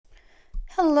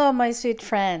Hello, my sweet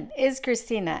friend. It's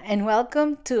Christina, and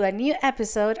welcome to a new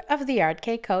episode of the Art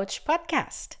Cake Coach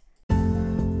podcast.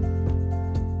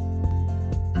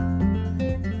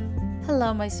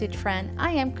 Hello, my sweet friend.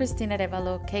 I am Christina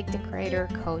Revalo, cake decorator,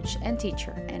 coach, and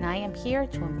teacher, and I am here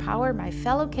to empower my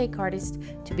fellow cake artists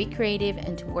to be creative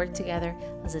and to work together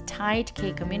as a tight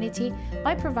cake community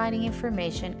by providing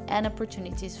information and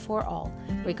opportunities for all,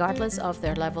 regardless of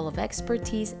their level of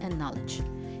expertise and knowledge.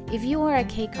 If you are a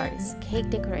cake artist, cake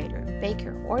decorator,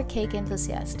 baker, or cake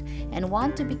enthusiast and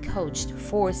want to be coached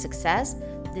for success,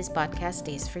 this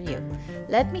podcast is for you.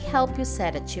 Let me help you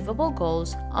set achievable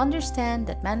goals, understand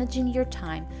that managing your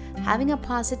time, having a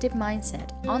positive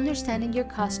mindset, understanding your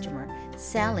customer,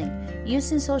 selling,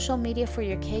 using social media for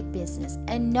your cake business,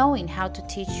 and knowing how to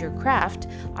teach your craft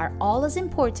are all as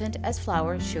important as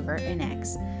flour, sugar, and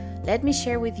eggs. Let me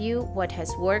share with you what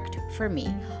has worked for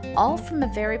me, all from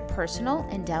a very personal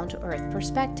and down-to-earth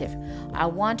perspective. I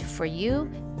want for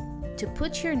you to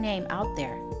put your name out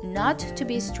there, not to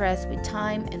be stressed with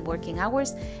time and working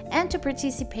hours, and to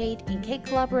participate in cake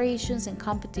collaborations and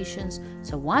competitions,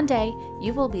 so one day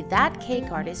you will be that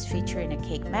cake artist featured in a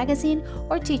cake magazine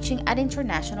or teaching at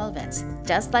international events,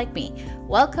 just like me.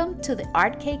 Welcome to the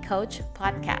Art Cake Coach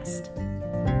podcast.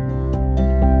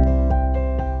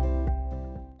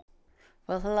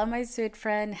 Well, hello, my sweet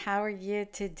friend. How are you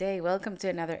today? Welcome to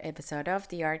another episode of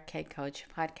the Art Cake Coach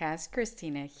podcast.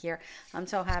 Christina here. I'm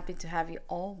so happy to have you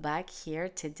all back here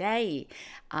today.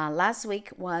 Last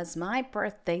week was my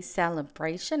birthday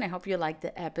celebration. I hope you liked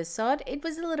the episode. It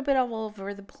was a little bit all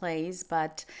over the place,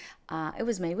 but it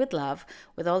was made with love,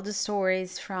 with all the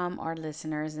stories from our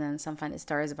listeners and some funny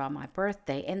stories about my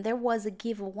birthday. And there was a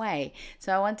giveaway.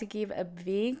 So I want to give a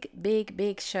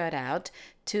big shout out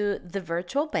to the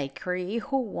virtual bakery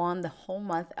who won the whole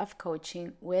month of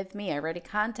coaching with me. I already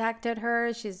contacted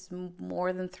her. She's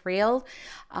more than thrilled.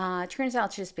 Turns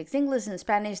out she speaks English and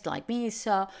Spanish like me.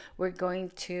 So we're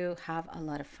going to have a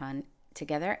lot of fun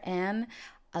together and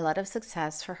a lot of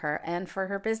success for her and for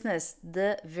her business,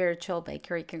 the virtual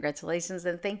bakery. Congratulations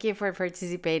and thank you for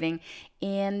participating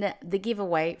in the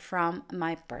giveaway from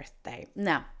my birthday.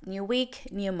 Now, new week,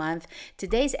 new month.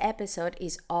 Today's episode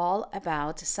is all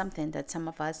about something that some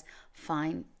of us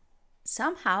find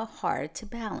somehow hard to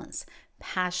balance: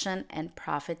 passion and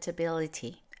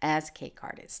profitability as cake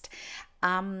artists.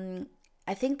 I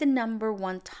think the number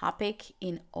one topic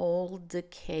in all the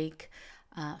cake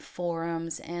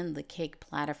forums and the cake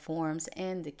platforms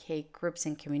and the cake groups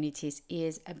and communities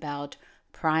is about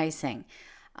pricing.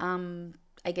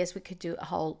 I guess we could do a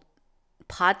whole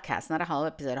podcast, not a whole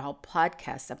episode, a whole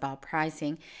podcast about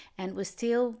pricing, and we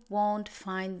still won't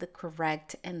find the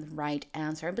correct and the right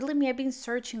answer. And believe me, I've been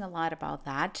searching a lot about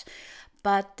that.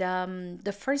 But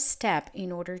the first step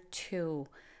in order to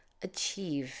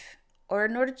achieve, or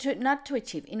in order to not to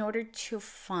achieve, in order to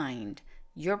find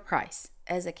your price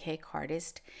as a cake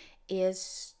artist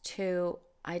is to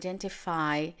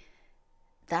identify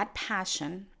that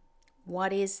passion.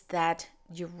 What is that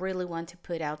you really want to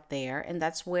put out there? And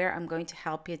that's where I'm going to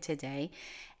help you today,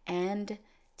 and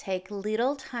take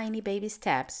little tiny baby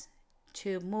steps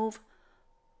to move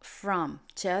from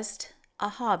just a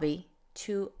hobby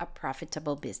to a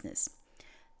profitable business.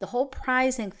 The whole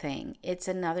pricing thing, it's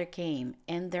another game,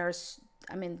 and there's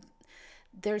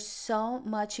so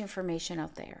much information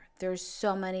out there. There's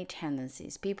so many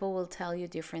tendencies. People will tell you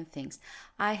different things.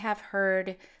 I have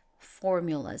heard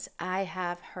formulas. I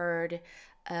have heard,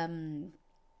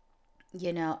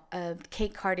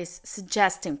 cake artists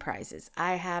suggesting prices.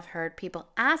 I have heard people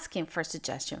asking for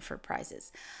suggestion for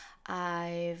prices.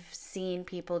 I've seen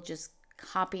people just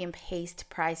copy and paste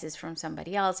prices from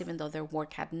somebody else, even though their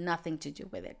work had nothing to do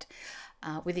with it,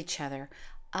 with each other.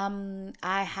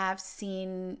 I have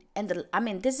seen,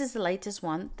 this is the latest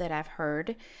one that I've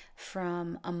heard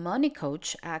from a money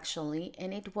coach, actually,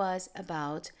 and it was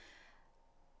about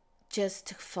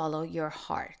just follow your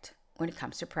heart when it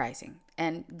comes to pricing.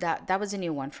 And that was a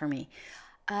new one for me.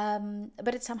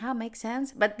 But it somehow makes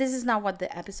sense. But this is not what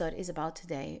the episode is about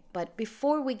today. But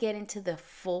before we get into the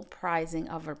full pricing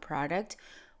of our product,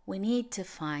 we need to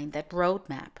find that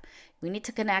roadmap. We need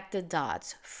to connect the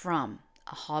dots from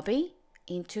a hobby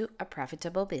into a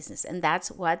profitable business. And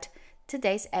that's what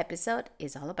today's episode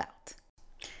is all about.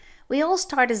 We all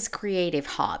start as creative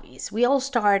hobbies. We all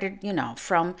started,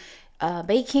 from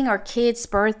baking our kids'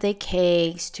 birthday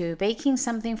cakes to baking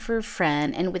something for a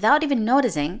friend. And without even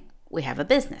noticing, we have a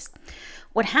business.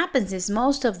 What happens is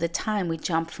most of the time we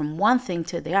jump from one thing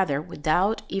to the other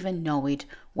without even knowing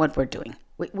what we're doing.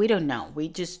 We don't know. We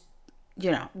just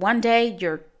one day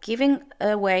you're giving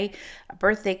away a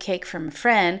birthday cake from a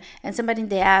friend, and somebody in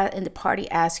the party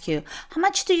asks you, how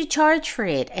much do you charge for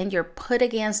it? And you're put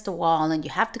against the wall and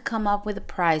you have to come up with a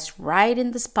price right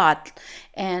in the spot.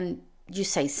 And you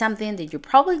say something that you're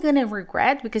probably going to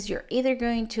regret, because you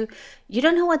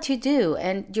don't know what to do,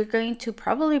 and you're going to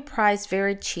probably price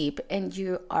very cheap, and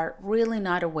you are really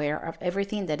not aware of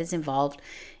everything that is involved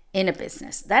in a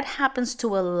business. That happens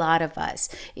to a lot of us.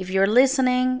 If you're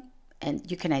listening and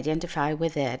you can identify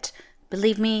with it,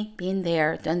 believe me, being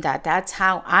there, done that. That's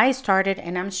how I started,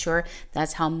 and I'm sure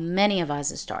that's how many of us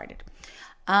started.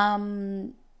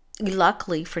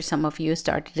 Luckily for some of you,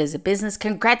 started as a business.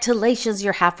 Congratulations,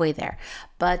 you're halfway there.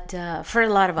 But for a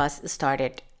lot of us, it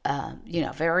started,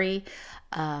 very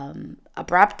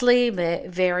abruptly, but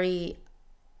very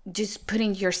just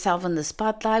putting yourself on the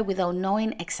spotlight without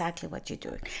knowing exactly what you're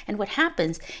doing. And what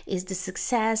happens is the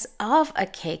success of a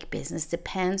cake business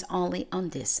depends only on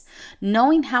this: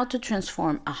 knowing how to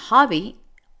transform a hobby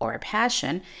or a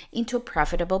passion into a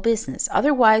profitable business.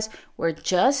 Otherwise, we're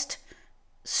just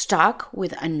stuck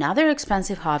with another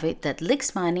expensive hobby that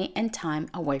leaks money and time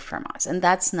away from us. And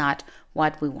that's not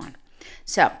what we want.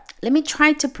 So let me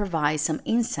try to provide some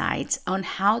insights on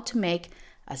how to make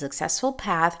a successful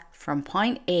path from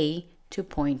point A to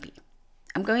point B.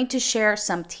 I'm going to share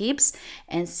some tips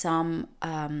and some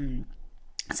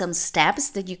steps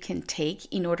that you can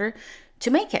take in order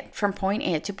to make it from point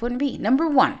A to point B. Number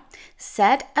one,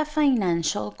 set a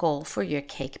financial goal for your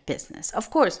cake business.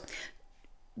 Of course,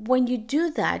 when you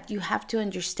do that, you have to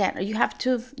understand, or you have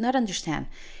to not understand,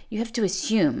 you have to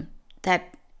assume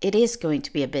that it is going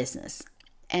to be a business.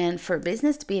 And for a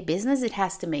business to be a business, it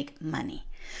has to make money.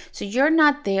 So you're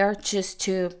not there just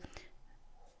to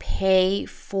pay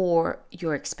for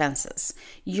your expenses.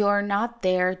 You're not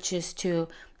there just to,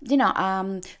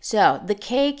 so the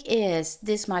cake is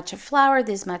this much of flour,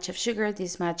 this much of sugar,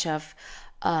 this much of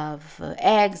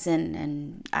eggs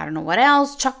and I don't know what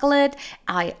else, chocolate.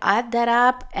 I add that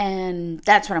up and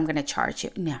that's what I'm going to charge you.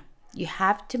 No, you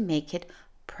have to make it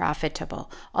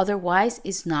profitable. Otherwise,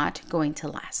 it's not going to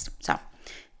last. So,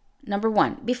 number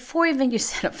one, before even you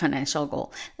set a financial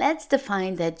goal, let's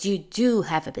define that you do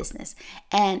have a business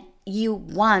and you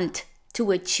want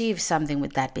to achieve something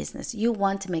with that business. You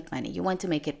want to make money. You want to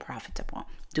make it profitable,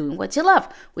 doing what you love,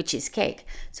 which is cake.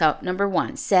 So number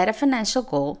one, set a financial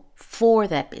goal for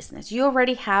that business. You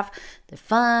already have the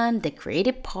fun, the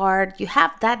creative part. You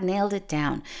have that nailed it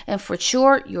down. And for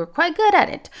sure, you're quite good at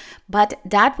it. But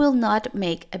that will not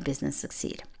make a business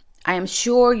succeed. I am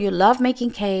sure you love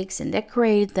making cakes and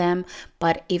decorate them.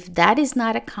 But if that is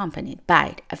not accompanied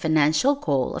by a financial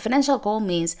goal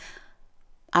means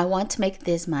I want to make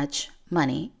this much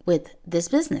money with this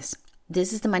business.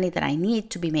 This is the money that I need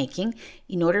to be making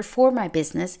in order for my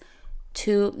business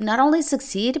to not only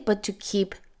succeed, but to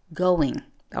keep going.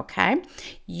 Okay?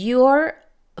 Your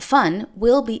fun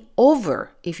will be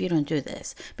over if you don't do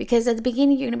this. Because at the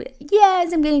beginning, you're going to be,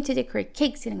 yes, I'm going to decorate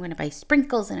cakes and I'm going to buy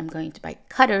sprinkles and I'm going to buy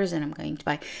cutters and I'm going to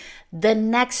buy the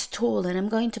next tool and I'm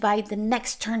going to buy the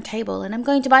next turntable and I'm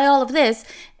going to buy all of this.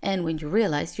 And when you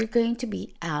realize you're going to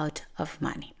be out of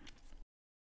money.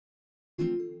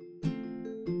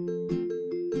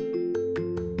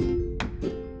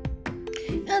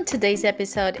 And today's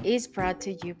episode is brought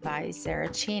to you by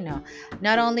Saracino.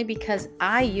 Not only because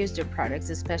I use their products,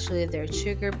 especially their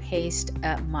sugar paste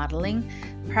modeling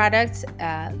products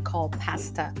called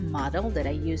Pasta Model that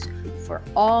I use for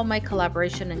all my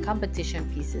collaboration and competition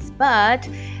pieces, but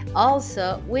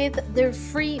also with their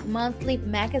free monthly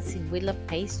magazine, We Love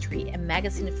Pastry, a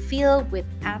magazine filled with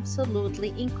absolutely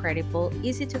incredible,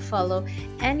 easy to follow,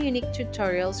 and unique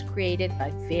tutorials created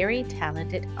by very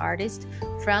talented artists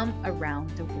from around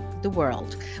the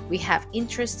world. We have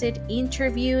interested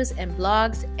interviews and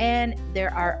blogs, and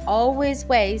there are always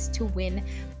ways to win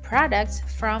products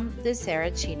from the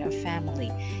Saracino family.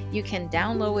 You can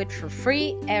download it for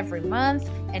free every month,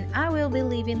 and I will be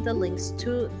leaving the links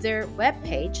to their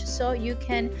webpage so you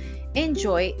can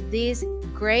enjoy this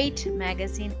great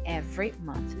magazine every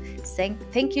month.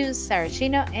 Thank you,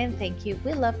 Saracino, and thank you,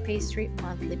 We Love Pastry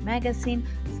Monthly Magazine,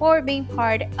 for being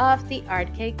part of the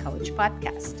Art Cake Coach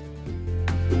podcast.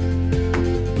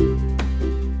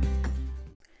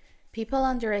 People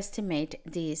underestimate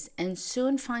this and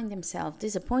soon find themselves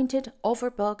disappointed,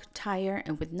 overbooked, tired,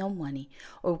 and with no money,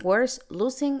 or worse,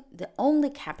 losing the only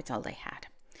capital they had.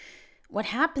 what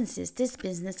happens is this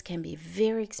business can be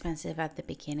very expensive at the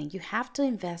beginning. You have to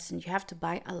invest and you have to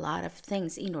buy a lot of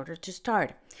things in order to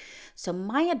start. So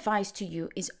my advice to you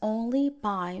is only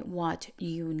buy what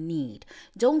you need.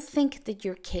 Don't think that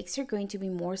your cakes are going to be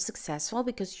more successful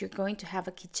because you're going to have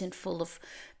a kitchen full of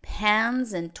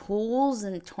pans and tools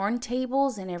and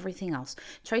turntables and everything else.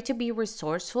 Try to be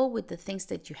resourceful with the things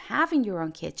that you have in your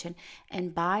own kitchen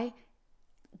and buy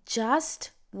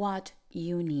just what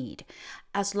you need.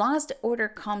 As long as the order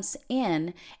comes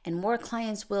in and more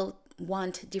clients will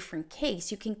want different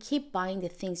cakes, you can keep buying the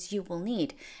things you will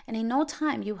need. And in no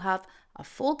time, you have a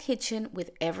full kitchen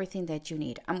with everything that you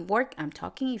need. I'm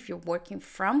talking if you're working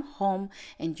from home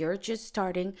and you're just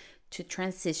starting to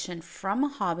transition from a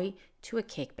hobby to a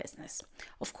cake business.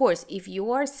 Of course, if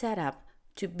you are set up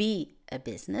to be a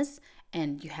business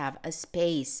and you have a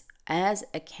space as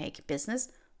a cake business,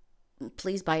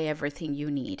 please buy everything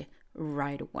you need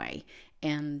right away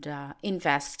and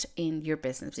invest in your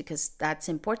business, because that's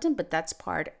important, but that's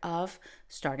part of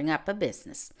starting up a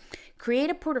business. Create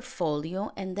a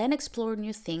portfolio and then explore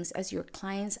new things as your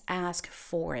clients ask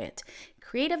for it.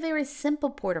 Create a very simple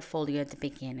portfolio at the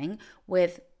beginning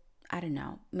with, I don't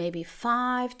know, maybe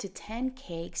 5 to 10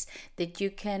 cakes that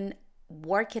you can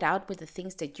work it out with the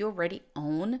things that you already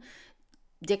own,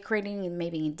 decorating it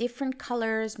maybe in different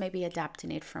colors, maybe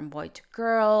adapting it from boy to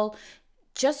girl,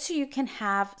 just so you can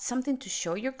have something to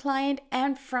show your client.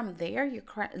 And from there,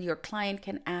 your client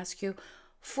can ask you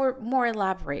for more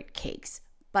elaborate cakes.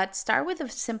 But start with a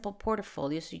simple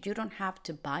portfolio so you don't have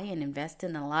to buy and invest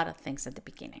in a lot of things at the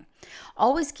beginning.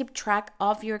 Always keep track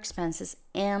of your expenses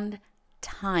and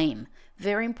time.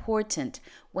 Very important.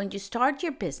 When you start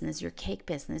your business, your cake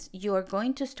business, you are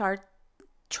going to start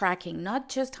tracking not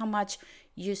just how much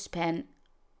you spend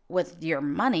with your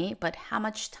money, but how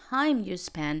much time you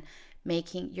spend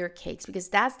making your cakes, because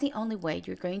that's the only way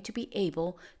you're going to be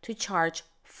able to charge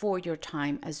for your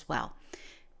time as well.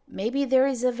 Maybe there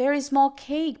is a very small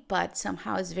cake, but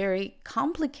somehow it's very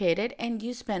complicated and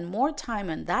you spend more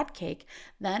time on that cake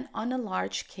than on a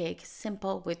large cake,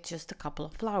 simple with just a couple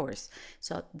of flowers.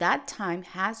 So that time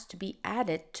has to be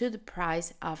added to the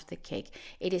price of the cake.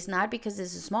 It is not because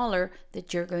this is smaller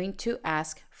that you're going to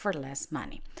ask for less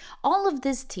money. All of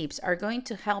these tips are going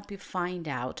to help you find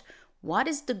out what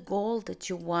is the goal that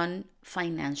you want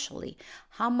financially,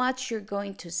 how much you're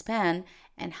going to spend,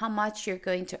 and how much you're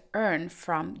going to earn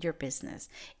from your business.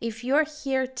 If you're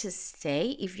here to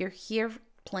stay, if you're here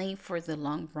playing for the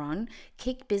long run,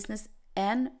 cake business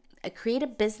and create a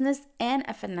business and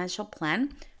a financial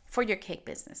plan for your cake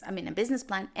business. I mean, a business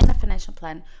plan and a financial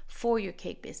plan for your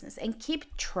cake business, and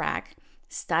keep track,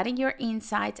 study your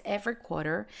insights every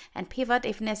quarter and pivot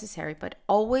if necessary, but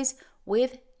always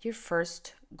with your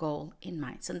first goal in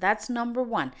mind. So that's number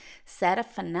one. Set a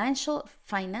financial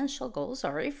goal,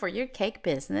 for your cake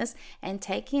business, and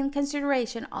take in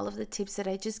consideration all of the tips that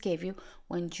I just gave you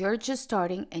when you're just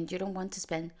starting and you don't want to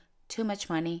spend too much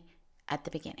money at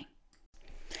the beginning.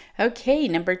 Okay,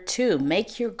 number 2,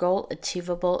 make your goal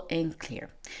achievable and clear.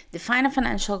 Define a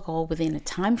financial goal within a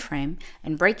time frame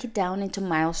and break it down into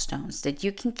milestones that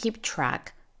you can keep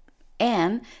track.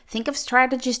 And think of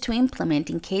strategies to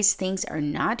implement in case things are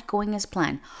not going as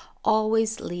planned.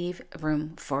 Always leave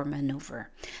room for maneuver.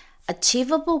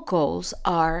 Achievable goals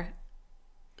are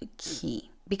key,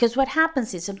 because what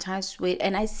happens is sometimes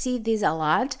and I see this a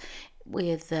lot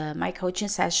with my coaching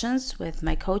sessions with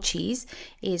my coachees,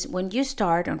 is when we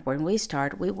start,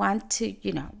 we want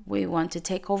to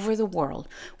take over the world.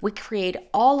 We create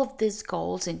all of these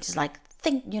goals and just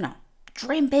think,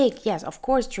 dream big. Yes, of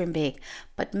course, dream big,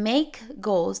 but make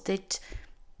goals that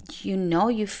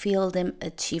you feel them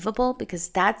achievable, because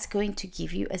that's going to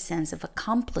give you a sense of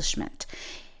accomplishment.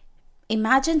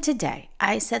 Imagine today,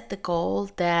 I set the goal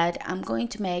that I'm going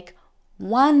to make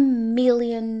 $1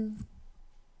 million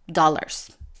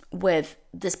with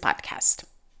this podcast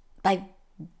by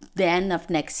the end of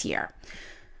next year.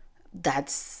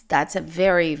 That's a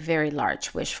very, very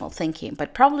large wishful thinking,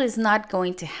 but probably is not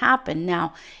going to happen.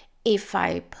 Now, if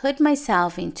I put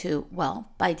myself into,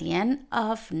 by the end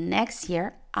of next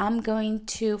year, I'm going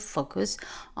to focus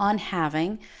on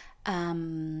having,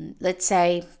 let's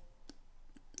say,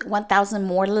 1,000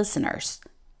 more listeners.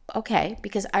 Okay,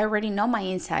 because I already know my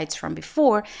insights from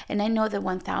before, and I know that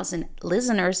 1,000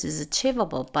 listeners is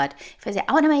achievable. But if I say,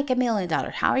 I want to make $1 million,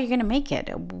 how are you going to make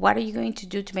it? What are you going to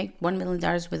do to make $1 million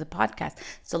with a podcast?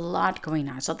 It's a lot going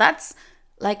on. So that's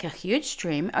like a huge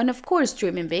dream. And of course,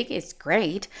 dreaming big is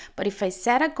great. But if I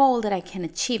set a goal that I can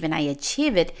achieve and I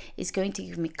achieve it, it's going to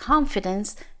give me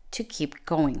confidence to keep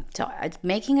going. So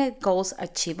making goals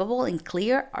achievable and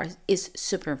clear is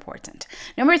super important.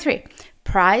 Number 3,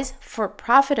 price for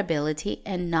profitability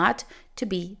and not to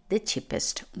be the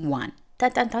cheapest one.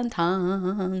 Dun, dun, dun,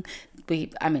 dun.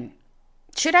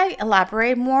 Should I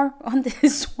elaborate more on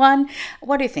this one?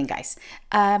 What do you think, guys?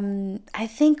 I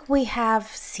think we have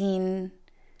seen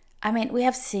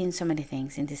so many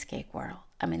things in this cake world.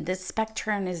 The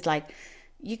spectrum is like,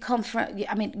 you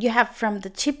have from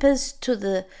the cheapest to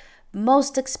the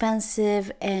most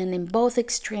expensive, and in both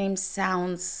extremes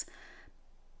sounds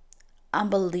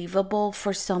unbelievable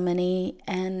for so many.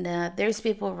 And there's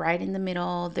people right in the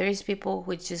middle. There's people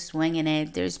who just winging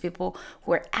it. There's people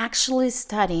who are actually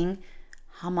studying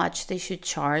how much they should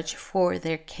charge for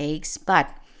their cakes. But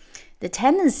the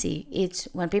tendency is,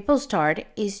 when people start,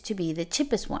 is to be the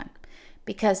cheapest one,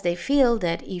 because they feel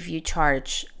that if you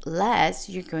charge less,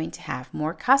 you're going to have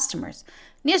more customers.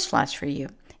 Newsflash for you: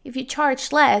 if you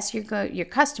charge less, your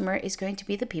customer is going to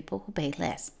be the people who pay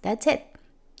less. That's it.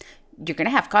 You're going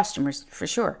to have customers for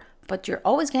sure, but you're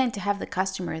always going to have the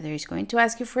customer that is going to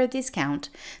ask you for a discount,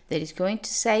 that is going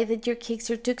to say that your cakes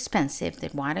are too expensive,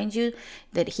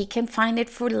 that he can find it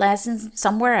for less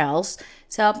somewhere else.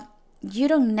 So you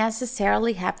don't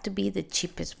necessarily have to be the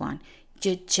cheapest one.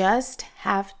 You just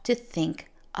have to think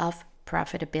of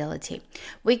profitability.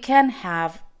 We can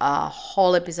have a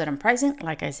whole episode on pricing,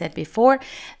 like I said before.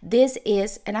 This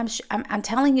is, and I'm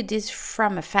telling you this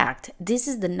from a fact, this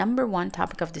is the number one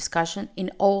topic of discussion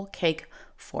in all cake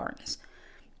forums.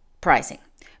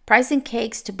 Pricing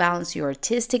cakes to balance your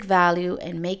artistic value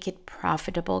and make it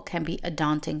profitable can be a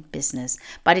daunting business,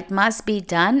 but it must be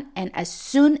done. And as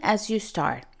soon as you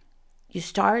start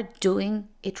doing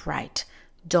it right.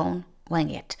 Don't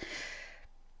wing it.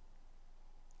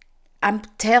 I'm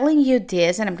telling you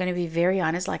this, and I'm going to be very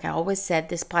honest. Like I always said,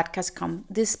 this podcast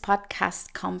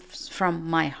comes from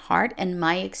my heart and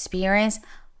my experience.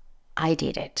 I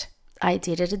did it at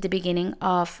the beginning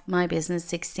of my business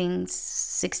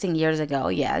 16 years ago.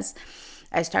 Yes,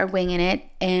 I started winging it,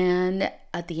 and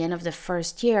at the end of the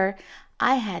first year,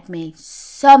 I had made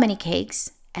so many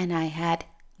cakes and I had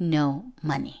no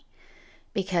money,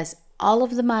 because all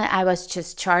of the money I was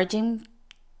just charging,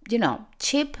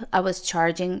 cheap. I was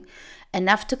charging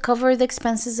enough to cover the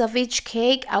expenses of each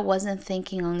cake. I wasn't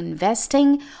thinking on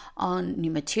investing on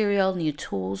new material, new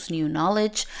tools, new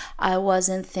knowledge. I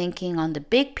wasn't thinking on the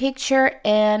big picture,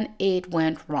 and it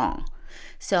went wrong.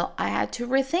 So I had to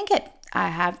rethink it. I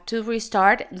have to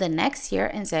restart the next year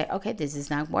and say, okay, this is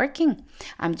not working.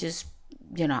 I'm just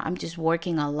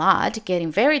working a lot,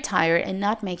 getting very tired and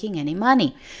not making any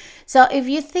money. So if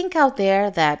you think out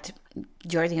there that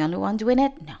you're the only one doing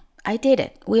it, no, I did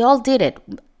it. We all did it.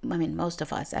 Most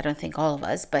of us. I don't think all of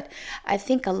us, but I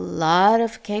think a lot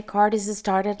of cake artists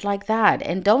started like that.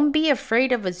 And don't be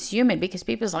afraid of assuming, because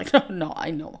people's like, oh, no,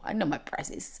 I know my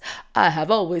prices. I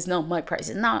have always known my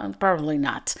prices. No, probably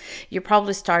not. You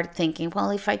probably start thinking,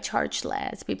 well, if I charge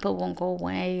less, people won't go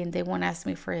away and they won't ask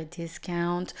me for a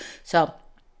discount. So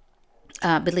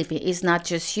believe me, it's not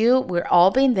just you. We're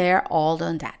all been there, all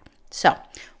done that. So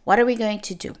what are we going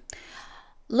to do?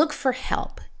 Look for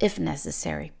help if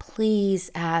necessary.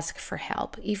 Please ask for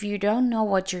help. If you don't know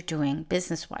what you're doing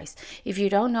business-wise, if you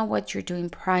don't know what you're doing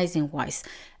pricing-wise,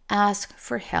 ask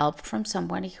for help from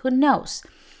somebody who knows.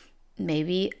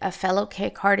 Maybe a fellow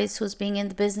cake artist who's been in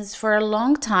the business for a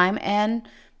long time and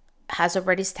has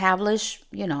already established,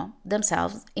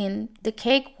 themselves in the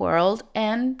cake world,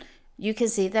 and you can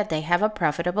see that they have a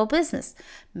profitable business.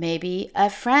 Maybe a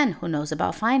friend who knows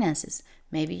about finances.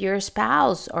 Maybe your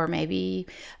spouse, or maybe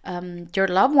your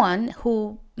loved one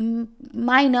who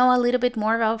might know a little bit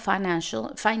more about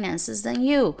finances than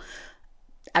you.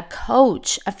 A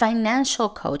coach, a financial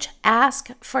coach. Ask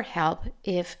for help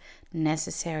if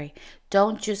necessary.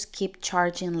 Don't just keep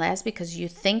charging less because you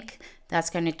think that's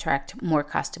going to attract more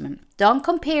customers. Don't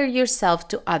compare yourself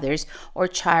to others or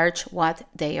charge what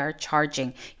they are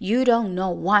charging. You don't know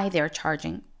why they're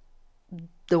charging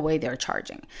the way they're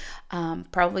charging.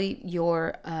 Probably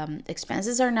your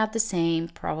expenses are not the same.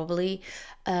 Probably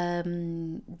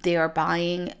they are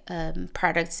buying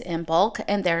products in bulk,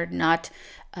 and they're not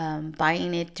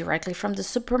buying it directly from the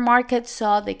supermarket,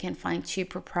 so they can find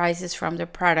cheaper prices from their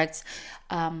products.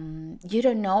 You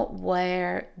don't know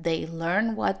where they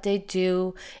learn what they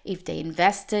do, if they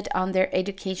invested on their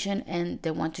education and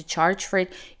they want to charge for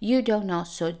it. You don't know,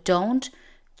 so don't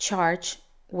charge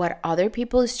what other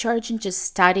people is charging. Just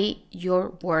study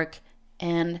your work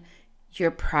and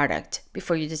your product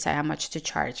before you decide how much to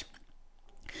charge.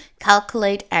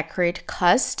 Calculate accurate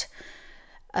cost,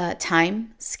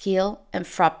 time, skill, and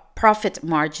profit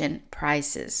margin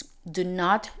prices. do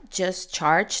not just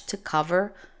charge to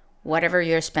cover whatever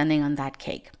you're spending on that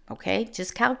cake, okay?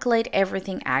 Just calculate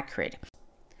everything accurate.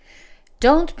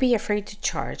 Don't be afraid to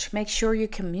charge. Make sure you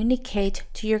communicate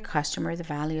to your customer the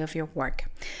value of your work.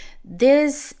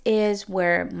 This is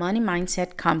where money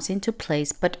mindset comes into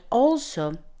place, but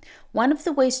also one of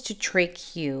the ways to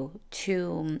trick you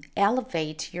to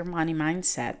elevate your money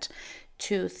mindset,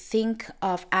 to think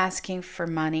of asking for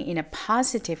money in a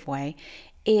positive way,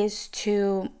 is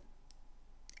to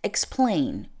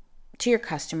explain to your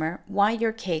customer why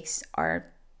your cakes are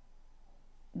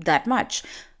that much.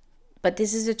 But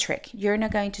this is a trick. You're not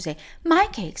going to say, my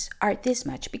cakes are this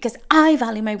much because I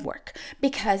value my work,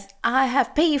 because I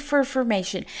have paid for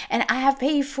formation and I have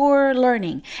paid for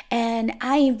learning and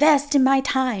I invest in my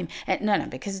time. And no,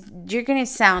 because you're going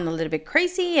to sound a little bit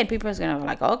crazy and people are going to be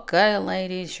like, okay,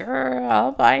 lady, sure,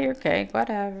 I'll buy your cake,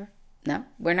 whatever. No,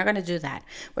 we're not going to do that.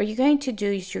 What you're going to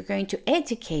do is you're going to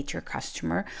educate your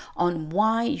customer on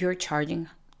why you're charging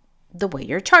the way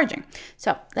you're charging.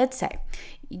 So let's say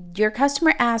your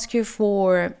customer asks you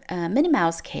for a Minnie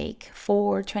Mouse cake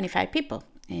for 25 people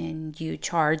and you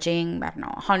charging, I don't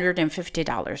know,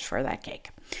 $150 for that cake.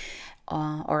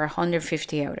 Or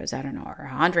 150 euros, I don't know, or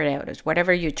 100 euros,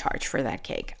 whatever you charge for that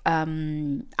cake.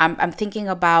 I'm thinking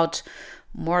about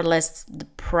more or less the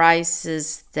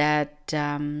prices that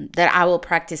I will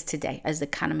practice today as the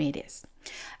economy it is.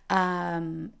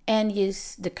 And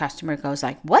the customer goes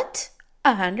like, what?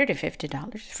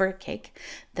 $150 for a cake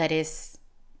that is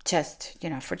just,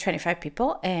 for 25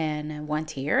 people and one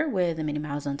tier with a Minnie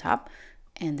Mouse on top.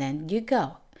 And then you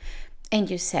go and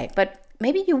you say, but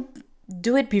maybe you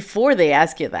do it before they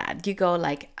ask you that. You go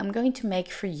like, I'm going to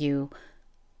make for you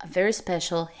a very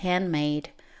special handmade,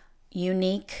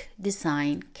 unique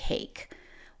design cake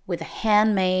with a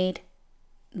handmade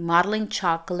modeling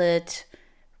chocolate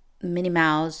Minnie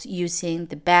Mouse using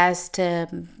the best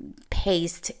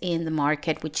paste in the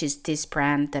market, which is this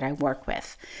brand that I work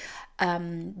with.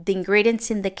 The ingredients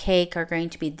in the cake are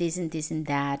going to be this and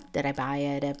that I buy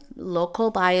at a local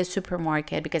bio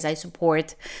supermarket because I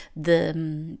support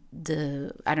the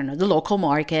local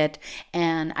market,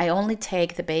 and I only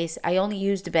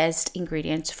use the best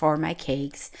ingredients for my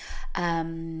cakes.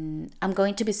 I'm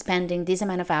going to be spending this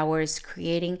amount of hours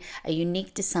creating a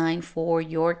unique design for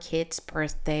your kid's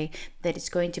birthday that is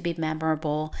going to be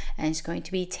memorable, and it's going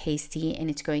to be tasty, and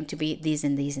it's going to be this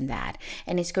and that,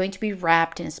 and it's going to be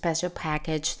wrapped in a special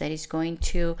package that is going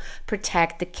to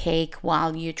protect the cake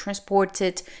while you transport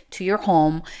it to your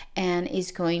home, and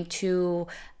is going to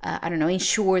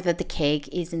ensure that the cake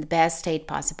is in the best state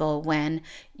possible when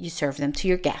you serve them to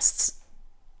your guests.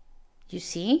 You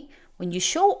see? When you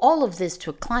show all of this to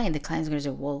a client, the client's going to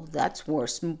say, well, that's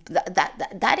worth,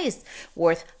 that is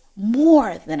worth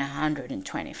more than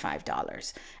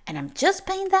 $125. And I'm just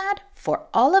paying that for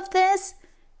all of this.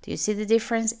 Do you see the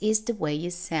difference? Is the way you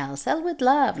sell. Sell with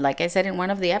love. Like I said in one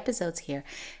of the episodes here,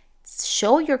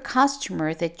 show your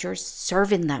customer that you're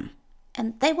serving them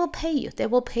and they will pay you. They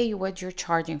will pay you what you're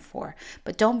charging for.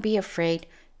 But don't be afraid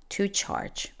to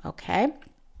charge, okay?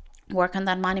 Work on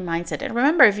that money mindset. And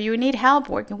remember, if you need help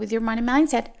working with your money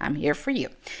mindset, I'm here for you.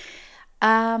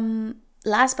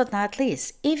 Last but not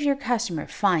least, if your customer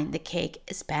find the cake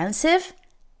expensive,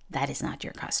 that is not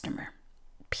your customer.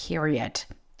 Period.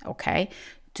 Okay?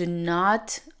 Do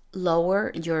not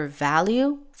lower your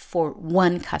value for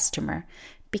one customer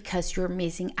because you're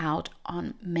missing out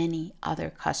on many other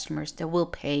customers that will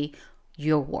pay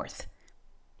your worth.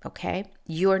 Okay?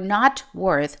 You're not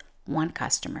worth one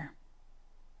customer.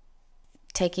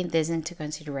 Taking this into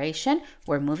consideration,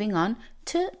 we're moving on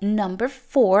to number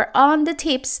 4 on the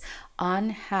tips on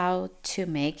how to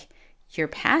make your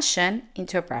passion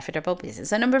into a profitable business.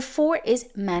 So number 4 is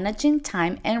managing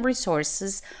time and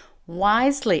resources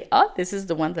wisely. Oh, this is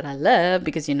the one that I love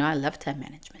because I love time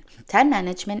management. Time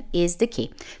management is the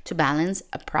key to balance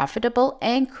a profitable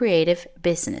and creative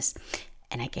business.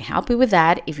 And I can help you with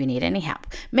that if you need any help.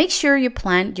 Make sure you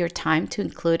plan your time to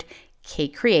include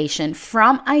cake creation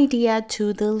from idea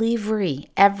to delivery,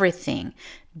 everything.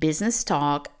 Business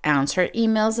talk, answer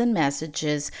emails and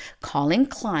messages, calling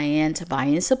clients,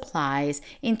 buying supplies,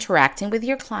 interacting with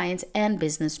your clients, and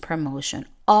business promotion.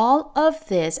 All of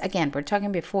this, again, we're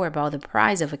talking before about the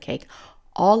price of a cake.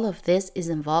 All of this is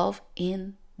involved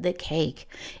in the cake.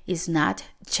 It's not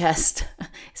just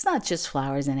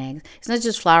flowers and eggs. It's not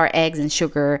just flour, eggs, and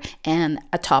sugar and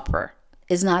a topper.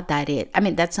 It's not that it.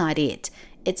 That's not it.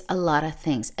 It's a lot of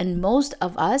things. And most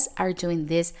of us are doing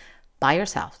this by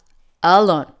yourself,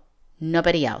 alone,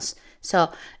 nobody else.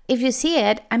 So if you see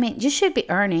it, you should be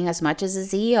earning as much as the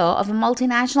CEO of a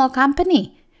multinational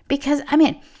company because,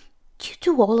 you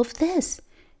do all of this.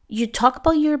 You talk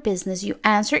about your business, you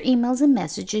answer emails and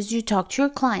messages, you talk to your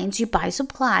clients, you buy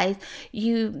supplies,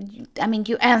 you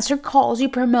answer calls, you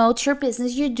promote your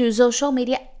business, you do social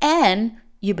media, and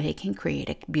you bake and create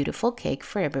a beautiful cake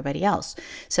for everybody else.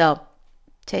 So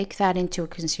take that into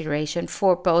consideration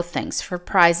for both things, for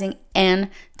pricing and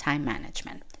time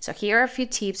management. So here are a few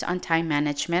tips on time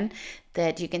management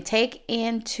that you can take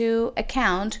into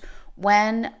account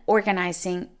when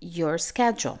organizing your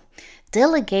schedule.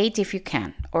 Delegate if you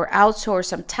can, or outsource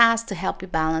some tasks to help you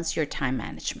balance your time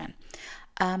management.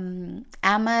 I'm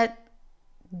a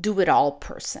do-it-all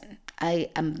person.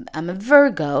 I'm a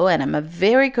Virgo, and I'm a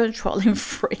very controlling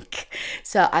freak.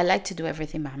 So I like to do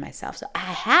everything by myself. So I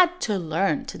had to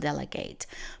learn to delegate.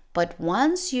 But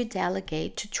once you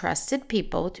delegate to trusted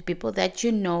people, to people that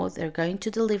you know they're going to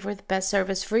deliver the best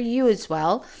service for you as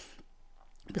well,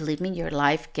 believe me, your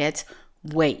life gets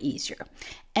way easier.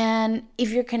 And if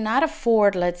you cannot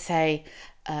afford, let's say,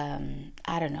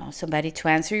 I don't know, somebody to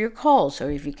answer your calls,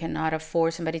 or if you cannot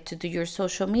afford somebody to do your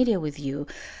social media with you,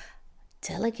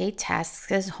 delegate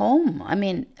tasks at home.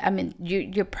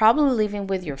 You're probably living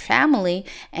with your family,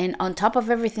 and on top of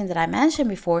everything that I mentioned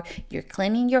before, you're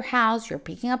cleaning your house, you're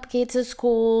picking up kids at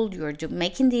school, you're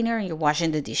making dinner, and you're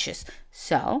washing the dishes.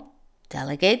 So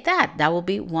delegate that. That will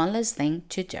be one less thing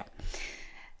to do.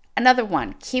 Another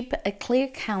one, keep a clear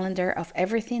calendar of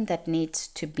everything that needs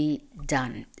to be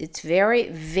done. It's very,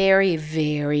 very,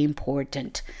 very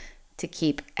important to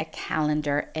keep a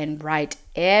calendar and write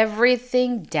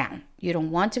everything down. You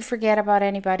don't want to forget about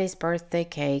anybody's birthday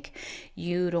cake.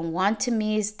 You don't want to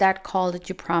miss that call that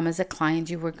you promised a client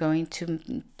you were going to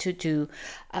do.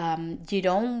 You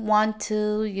don't want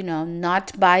to,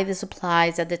 not buy the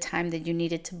supplies at the time that you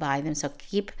needed to buy them. So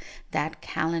keep that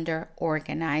calendar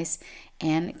organized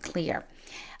and clear.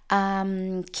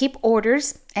 Keep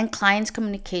orders and clients'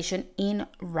 communication in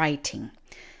writing.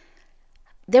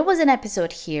 There was an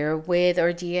episode here with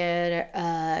our dear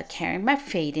Karen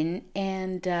McFadden,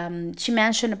 and she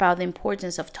mentioned about the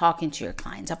importance of talking to your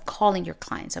clients, of calling your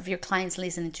clients, of your clients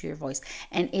listening to your voice.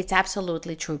 And it's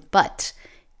absolutely true. But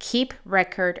keep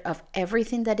record of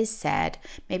everything that is said.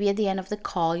 Maybe at the end of the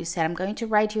call, you said, I'm going to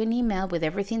write you an email with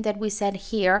everything that we said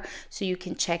here so you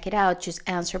can check it out. Just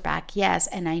answer back yes,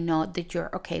 and I know that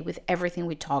you're okay with everything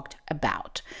we talked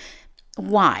about.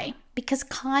 Why? Because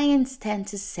clients tend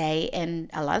to say, and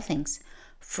a lot of things,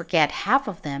 forget half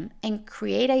of them and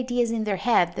create ideas in their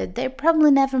head that they probably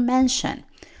never mention.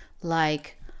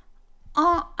 Like,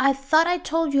 oh, I thought I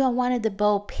told you I wanted the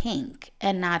bow pink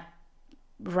and not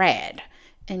red.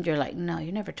 And you're like, no,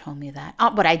 you never told me that.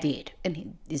 Oh, but I did.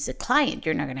 And he's a client.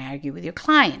 You're not going to argue with your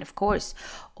client, of course.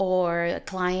 Or a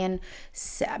client,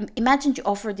 imagine you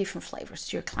offer different flavors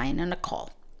to your client on a call.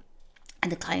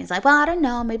 And the client's like, well, I don't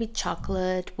know, maybe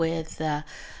chocolate with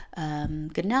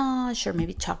ganache, or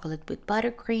maybe chocolate with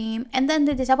buttercream. And then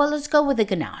they decide, well, let's go with the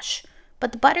ganache.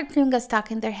 But the buttercream got stuck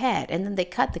in their head. And then they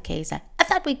cut the case. I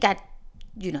thought we got,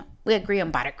 we agree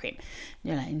on buttercream.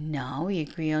 You're like, no, we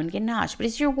agree on ganache. But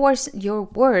it's your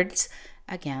words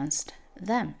against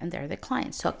them, and they're the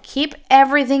clients. So keep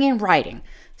everything in writing.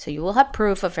 So you will have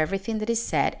proof of everything that is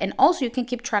said, and also you can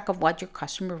keep track of what your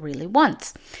customer really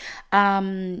wants.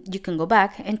 You can go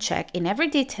back and check in every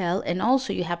detail, and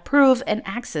also you have proof and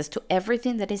access to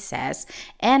everything that it says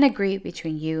and agree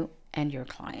between you and your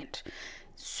client.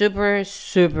 Super,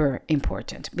 super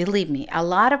important. Believe me,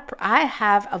 I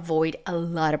have avoided a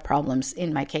lot of problems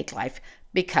in my cake life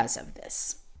because of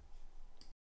this.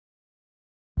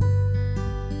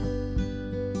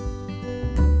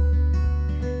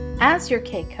 As your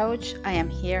cake coach, I am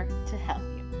here to help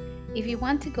you. If you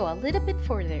want to go a little bit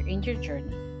further in your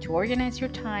journey to organize your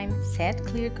time, set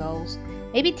clear goals,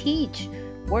 maybe teach,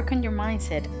 work on your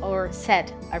mindset, or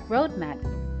set a roadmap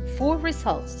for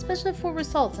results, especially for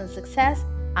results and success,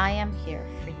 I am here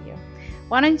for you.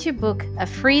 Why don't you book a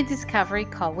free discovery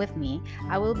call with me?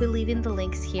 I will be leaving the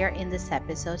links here in this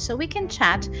episode so we can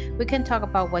chat, we can talk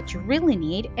about what you really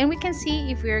need, and we can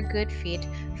see if we're a good fit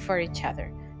for each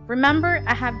other. Remember,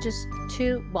 I have just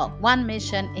one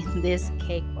mission in this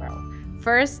cake world.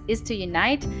 First is to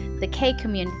unite the cake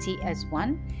community as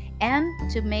one, and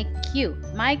to make you,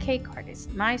 my cake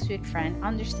artist, my sweet friend,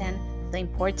 understand the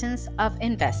importance of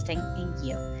investing in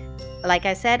you. Like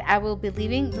I said, I will be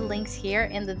leaving the links here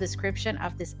in the description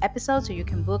of this episode so you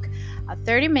can book a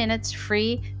 30 minutes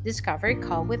free discovery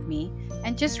call with me.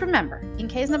 And just remember, in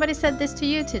case nobody said this to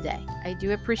you today, I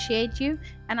do appreciate you,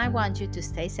 and I want you to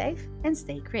stay safe and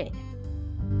stay creative.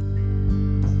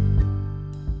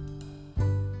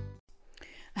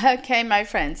 Okay, my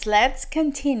friends, let's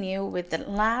continue with the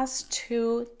last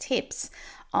two tips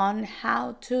on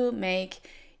how to make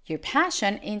your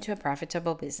passion into a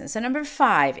profitable business. And number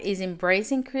 5 is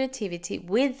embracing creativity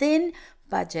within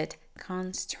budget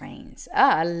constraints.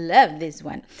 I love this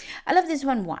one. I love this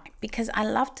one. Why? Because I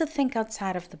love to think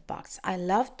outside of the box. I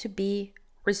love to be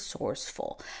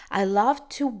resourceful. I love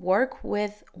to work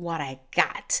with what I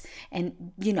got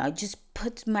and, just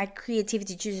put my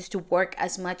creativity juices to work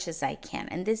as much as I can.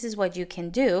 And this is what you can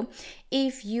do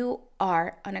if you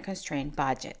are on a constrained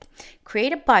budget.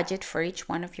 Create a budget for each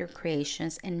one of your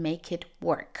creations and make it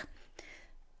work.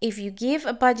 If you give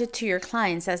a budget to your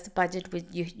clients as the budget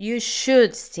you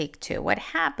should stick to. What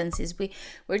happens is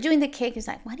we're doing the cake. It's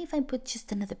like, what if I put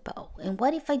just another bow? And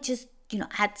what if I just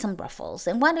add some ruffles?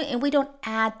 And we don't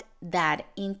add that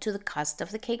into the cost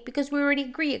of the cake because we already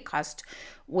agree a cost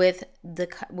with the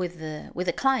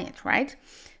client, right?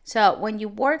 So when you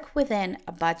work within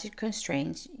a budget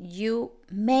constraints, you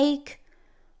make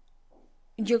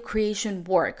your creation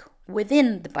work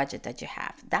within the budget that you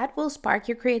have. That will spark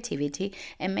your creativity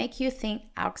and make you think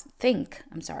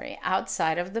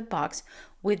outside of the box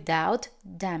without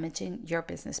damaging your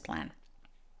business plan.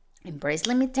 Embrace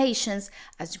limitations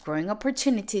as growing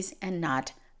opportunities and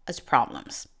not as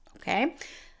problems. Okay?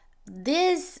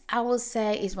 This, I will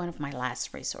say, is one of my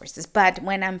last resources. But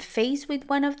when I'm faced with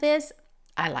one of this,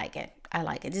 I like it.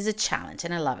 It's a challenge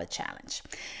and I love a challenge.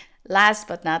 Last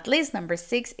but not least, number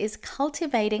 6 is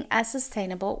cultivating a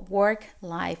sustainable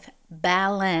work-life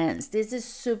balance. This is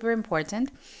super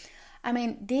important.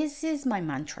 This is my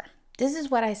mantra. This is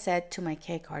what I said to my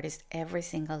cake artist every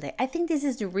single day. I think this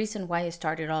is the reason why I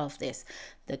started all of this.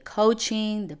 The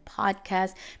coaching, the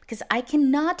podcast, because I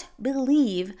cannot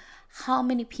believe how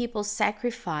many people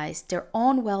sacrifice their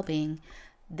own well-being,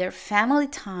 their family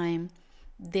time,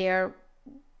 their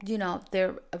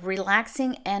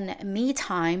relaxing and me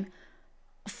time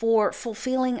for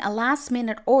fulfilling a last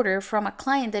minute order from a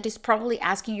client that is probably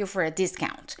asking you for a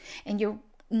discount. And you're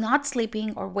not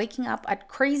sleeping or waking up at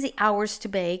crazy hours to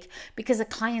bake because a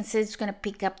client says it's going to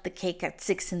pick up the cake at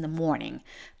 6 in the morning.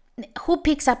 Who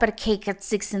picks up a cake at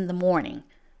 6 in the morning?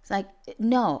 It's like,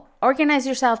 no, organize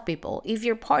yourself, people. If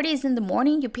your party is in the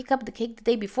morning, you pick up the cake the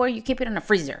day before, you keep it in a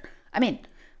freezer.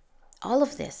 All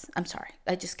of this, I'm sorry,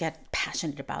 I just get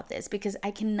passionate about this because I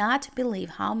cannot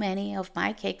believe how many of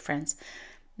my cake friends,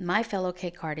 my fellow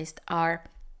cake artists, are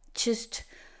just,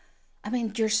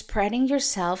 you're spreading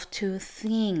yourself too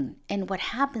thin. And what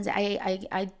happens,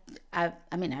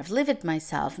 I've lived it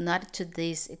myself, not to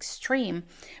this extreme,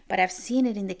 but I've seen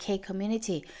it in the cake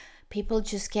community. People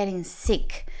just getting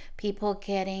sick, people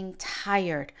getting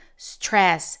tired,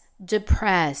 stressed,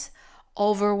 depressed,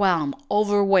 overwhelmed,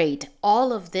 overweight,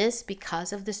 all of this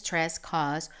because of the stress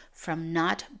caused from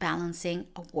not balancing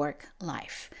a work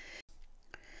life.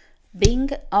 Being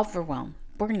overwhelmed,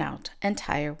 burnout, and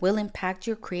tired will impact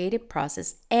your creative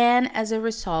process, and as a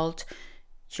result,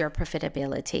 your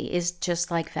profitability is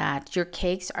just like that. Your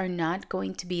cakes are not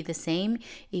going to be the same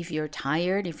if you're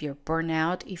tired, if you're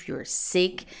burnout, if you're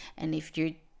sick, and if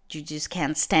you just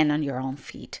can't stand on your own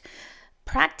feet.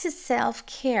 Practice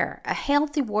self-care, a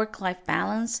healthy work-life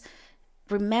balance.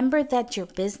 Remember that your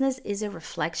business is a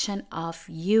reflection of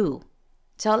you.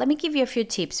 So let me give you a few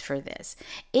tips for this.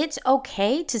 It's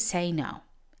okay to say no.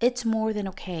 It's more than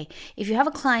okay. If you have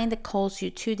a client that calls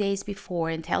you 2 days before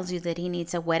and tells you that he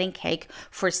needs a wedding cake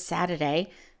for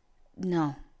Saturday,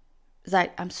 no. It's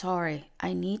like, I'm sorry.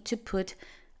 I need to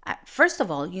first of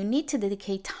all, you need to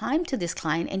dedicate time to this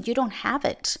client and you don't have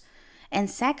it. And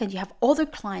second, you have other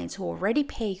clients who already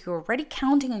pay, who are already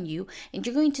counting on you, and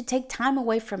you're going to take time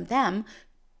away from them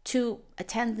to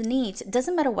attend the needs. It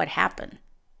doesn't matter what happened.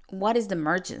 What is the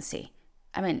emergency?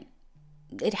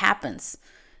 It happens.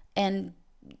 And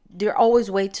there are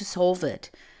always ways to solve it.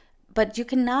 But you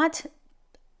cannot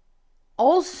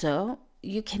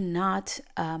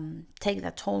take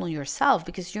that toll on yourself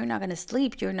because you're not going to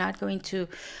sleep. You're not going to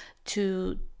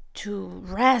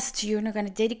rest. You're not going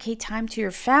to dedicate time to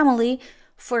your family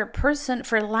for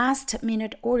a last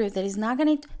minute order that is not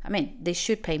going to, they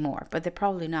should pay more, but they're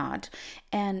probably not.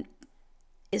 And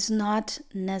it's not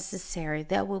necessary.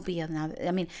 That will be another,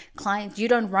 clients, you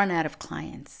don't run out of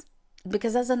clients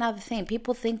because that's another thing.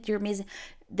 People think they're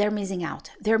missing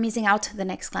out. They're missing out to the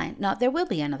next client. No, there will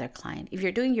be another client. If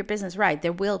you're doing your business right,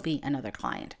 there will be another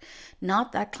client.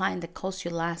 Not that client that calls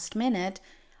you last minute.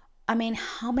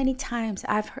 How many times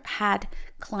I've had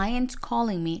clients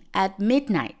calling me at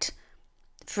midnight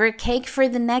for a cake for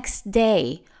the next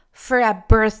day for a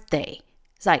birthday.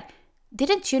 It's like,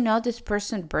 didn't you know this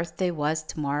person's birthday was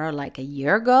tomorrow like a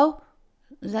year ago?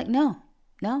 It's like, no,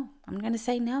 I'm going to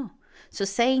say no. So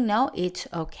saying no, it's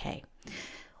okay.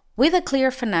 With a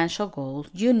clear financial goal,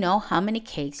 you know how many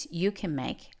cakes you can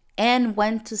make and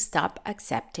when to stop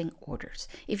accepting orders.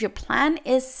 If your plan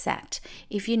is set,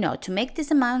 if you know to make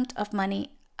this amount of money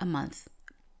a month,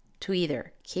 to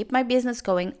either keep my business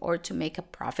going or to make a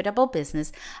profitable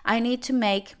business, I need to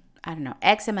make,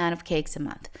 X amount of cakes a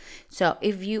month. So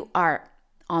if you are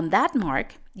on that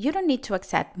mark, you don't need to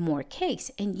accept more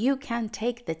cakes and you can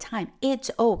take the time.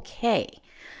 It's okay.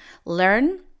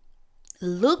 Learn,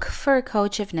 look for a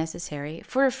coach if necessary,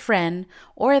 for a friend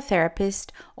or a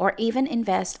therapist, or even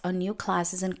invest on new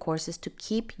classes and courses to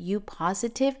keep you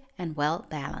positive and well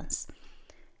balanced.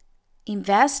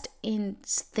 Invest in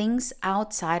things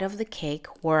outside of the cake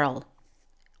world,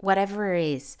 whatever it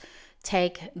is.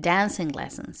 Take dancing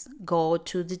lessons, go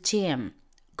to the gym,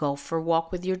 go for a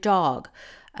walk with your dog,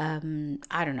 learn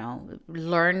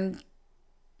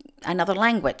another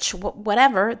language,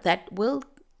 whatever that will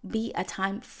be a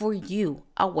time for you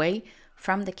away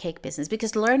from the cake business.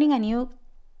 Because learning a new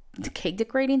cake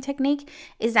decorating technique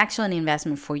is actually an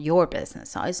investment for your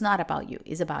business. So it's not about you,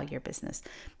 it's about your business.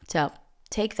 So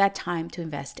take that time to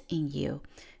invest in you.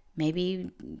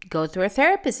 Maybe go through a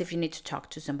therapist if you need to talk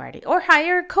to somebody, or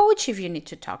hire a coach if you need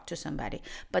to talk to somebody,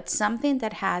 but something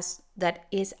that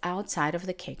is outside of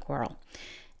the cake world.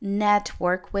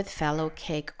 Network with fellow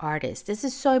cake artists. This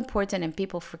is so important and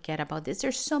people forget about this.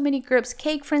 There's so many groups.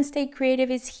 Cake Friends Stay Creative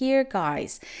is here,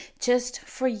 guys, just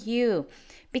for you.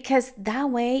 Because that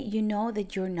way you know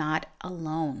that you're not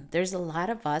alone. There's a lot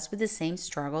of us with the same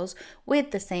struggles,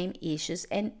 with the same issues.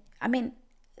 And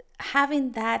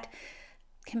having that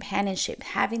companionship,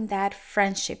 having that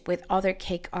friendship with other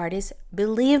cake artists,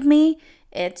 believe me,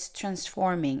 it's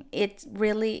transforming. It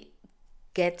really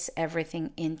gets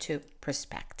everything into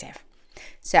perspective.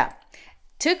 So,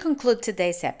 to conclude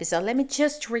today's episode, let me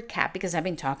just recap, because I've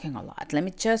been talking a lot. Let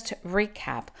me just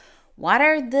recap. What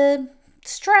are the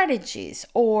strategies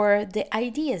or the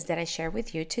ideas that I share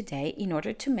with you today in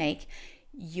order to make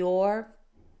your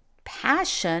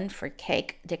passion for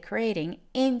cake decorating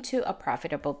into a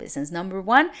profitable business? Number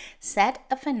 1, set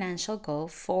a financial goal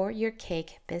for your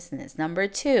cake business. Number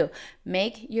 2,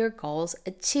 make your goals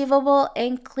achievable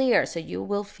and clear, so you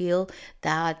will feel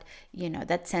that,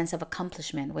 that sense of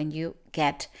accomplishment when you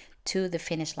get to the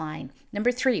finish line.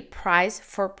 Number 3, price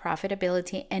for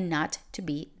profitability and not to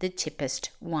be the cheapest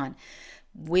one.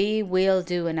 We will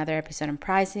do another episode on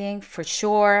pricing for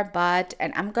sure,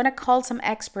 and I'm going to call some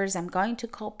experts. I'm going to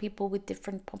call people with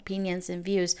different opinions and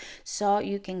views so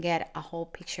you can get a whole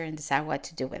picture and decide what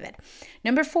to do with it.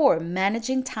 Number 4,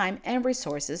 managing time and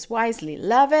resources wisely.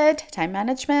 Love it. Time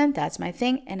management, that's my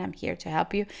thing, and I'm here to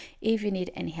help you if you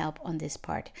need any help on this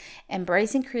part.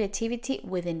 Embracing creativity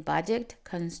within budget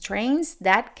constraints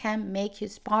that can make you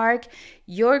spark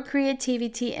your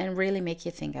creativity and really make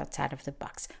you think outside of the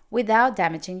box without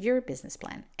damaging your business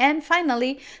plan. And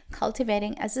finally,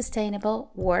 cultivating a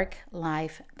sustainable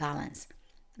work-life balance.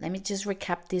 Let me just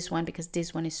recap this one because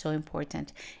this one is so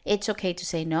important. It's okay to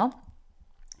say no.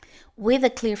 With a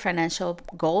clear financial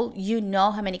goal, you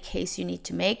know how many cakes you need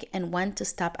to make and when to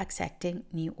stop accepting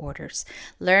new orders.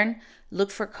 Look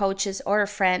for coaches or a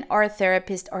friend or a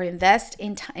therapist, or invest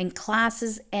in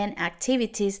classes and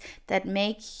activities that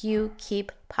make you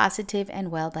keep positive and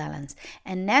well balanced.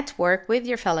 And network with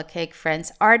your fellow cake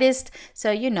friends, artists, so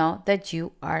you know that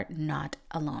you are not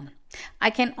alone. I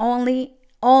can only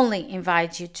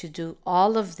invite you to do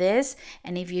all of this.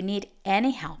 And if you need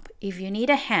any help, if you need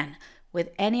a hand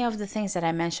with any of the things that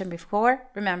I mentioned before,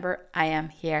 remember, I am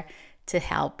here to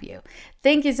help you.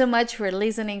 Thank you so much for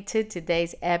listening to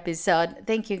today's episode.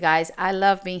 Thank you, guys. I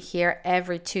love being here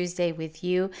every Tuesday with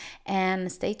you, and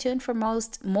stay tuned for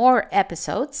more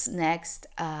episodes next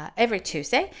every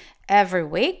Tuesday, every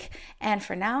week. And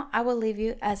for now, I will leave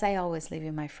you as I always leave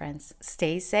you, my friends.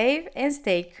 Stay safe and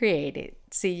stay creative.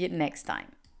 See you next time.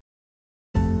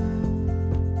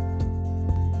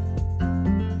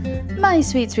 My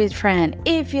sweet friend,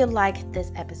 if you liked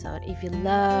this episode, if you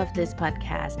love this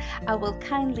podcast, I will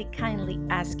kindly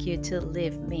ask you to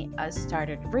leave me a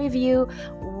started review,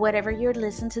 whatever you're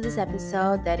listening to this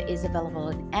episode. That is available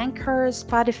on Anchor,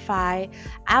 Spotify,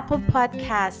 Apple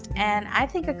Podcast, and I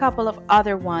think a couple of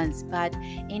other ones. But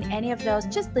in any of those,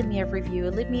 just leave me a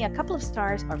review. Leave me a couple of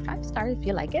stars or 5 stars if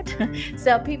you like it.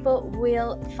 So people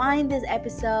will find this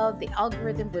episode, the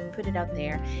algorithm will put it out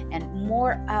there, and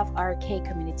more of our K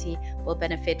community will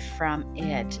benefit from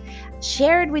it.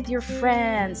 Share it with your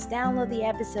friends. Download the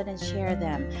episode and share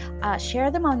them.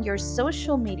 Share them on your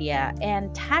social media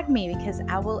and tag me, because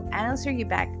I will answer you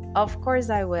back Of course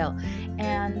I will.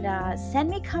 And send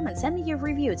me comments, send me your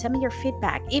review, send me your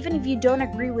feedback. Even if you don't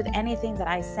agree with anything that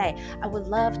I say, I would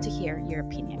love to hear your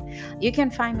opinion. You can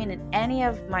find me in any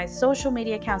of my social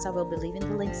media accounts. I will be leaving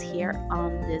the links here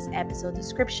on this episode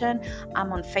description.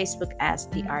 I'm on Facebook as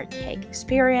The Art Cake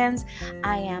Experience.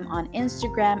 I am on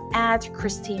Instagram at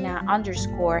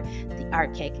Christina_The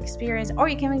Art Cake Experience. Or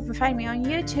you can even find me on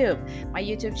YouTube, my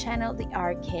YouTube channel, The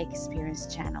Art Cake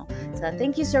Experience channel. So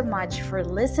thank you so much for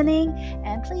listening.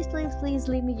 And please, please, please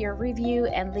leave me your review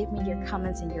and leave me your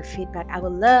comments and your feedback. I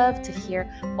would love to hear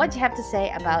what you have to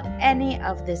say about any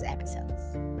of this episode.